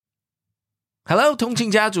Hello， 通勤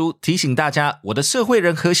家族提醒大家，我的社会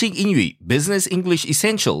人核心英语 Business English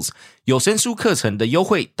Essentials 有声书课程的优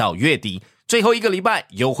惠到月底，最后一个礼拜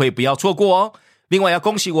优惠不要错过哦。另外要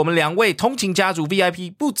恭喜我们2位通勤家族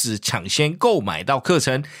VIP 不止抢先购买到课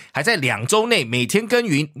程，还在2周内每天耕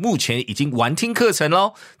耘，目前已经完听课程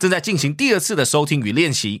咯，正在进行第2次的收听与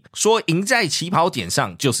练习，说赢在起跑点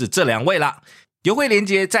上就是这2位啦。优惠链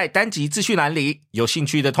接在单集资讯栏里，有兴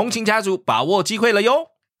趣的通勤家族把握机会了哟。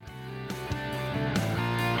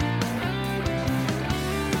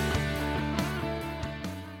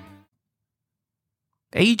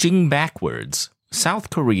Aging backwards, South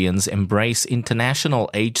Koreans embrace international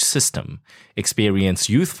age system, experience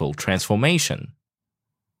youthful transformation.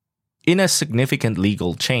 In a significant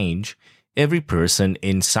legal change, every person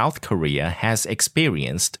in South Korea has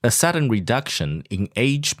experienced a sudden reduction in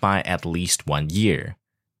age by at least 1 year.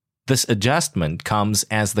 This adjustment comes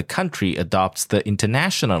as the country adopts the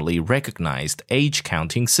internationally recognized age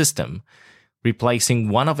counting system, replacing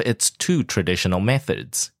one of its 2 traditional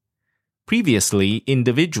methods.Previously,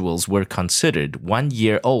 individuals were considered 1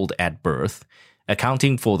 year old at birth,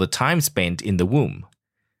 accounting for the time spent in the womb.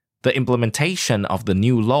 The implementation of the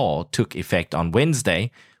new law took effect on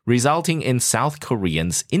Wednesday, resulting in South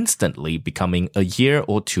Koreans instantly becoming a year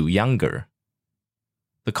or 2 younger.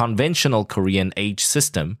 The conventional Korean age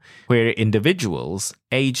system, where individuals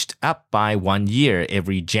aged up by 1 year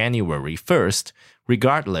every January 1st,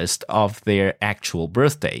 regardless of their actual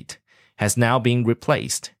birth date, has now been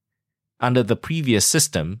replaced.Under the previous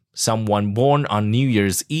system, someone born on New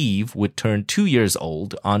Year's Eve would turn 2 years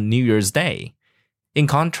old on New Year's Day. In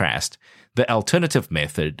contrast, the alternative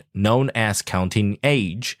method, known as counting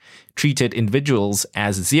age, treated individuals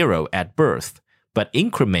as 0 at birth, but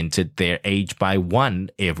incremented their age by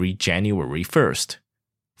 1 every January 1st.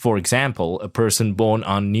 For example, a person born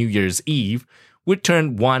on New Year's Eve would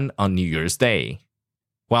turn 1 on New Year's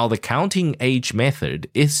Day.While the counting age method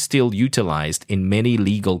is still utilized in many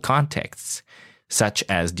legal contexts, such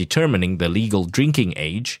as determining the legal drinking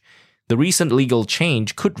age, the recent legal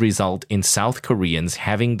change could result in South Koreans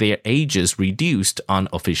having their ages reduced on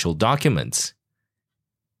official documents.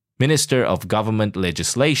 Minister of Government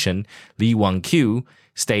Legislation Lee Won-kyu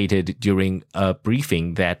stated during a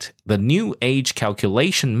briefing that the new age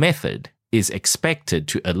calculation method is expected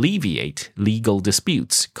to alleviate legal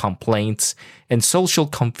disputes, complaints, and social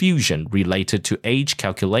confusion related to age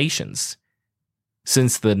calculations.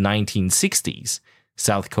 Since the 1960s,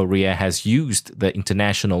 South Korea has used the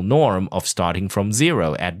international norm of starting from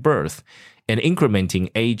 0 at birth and incrementing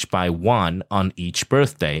age by 1 on each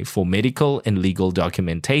birthday for medical and legal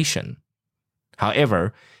documentation.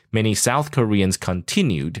 However, many South Koreans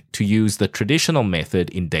continued to use the traditional method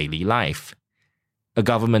in daily life.A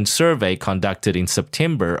government survey conducted in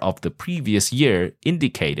September of the previous year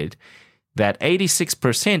indicated that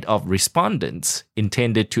 86% of respondents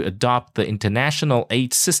intended to adopt the international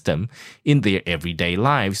age system in their everyday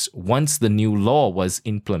lives once the new law was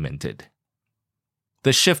implemented.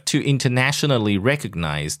 The shift to internationally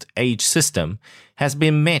recognized age system has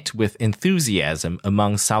been met with enthusiasm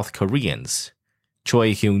among South Koreans.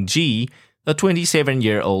 Choi Hyun-ji,A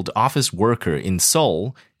 27-year-old office worker in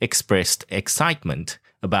Seoul expressed excitement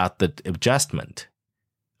about the adjustment.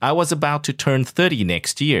 I was about to turn 30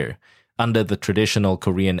 next year under the traditional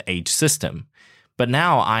Korean age system, but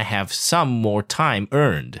now I have some more time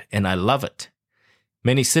earned and I love it.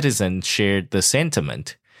 Many citizens shared the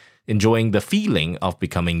sentiment, enjoying the feeling of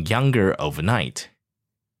becoming younger overnight.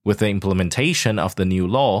 With the implementation of the new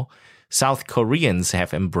law,South Koreans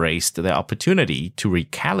have embraced the opportunity to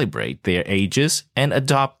recalibrate their ages and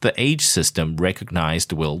adopt the age system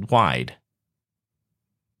recognized worldwide.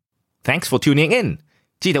 Thanks for tuning in.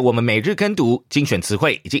 记得我们每日跟读、精选词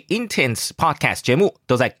汇以及 Intense Podcast 节目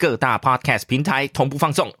都在各大 Podcast 平台同步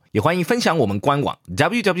放送，也欢迎分享我们官网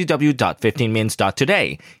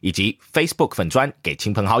www.15minutes.today 以及 Facebook 粉专给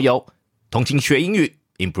亲朋好友。通勤学英语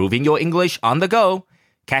Improving your English on the go.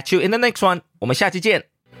 Catch you in the next one. 我们下期见。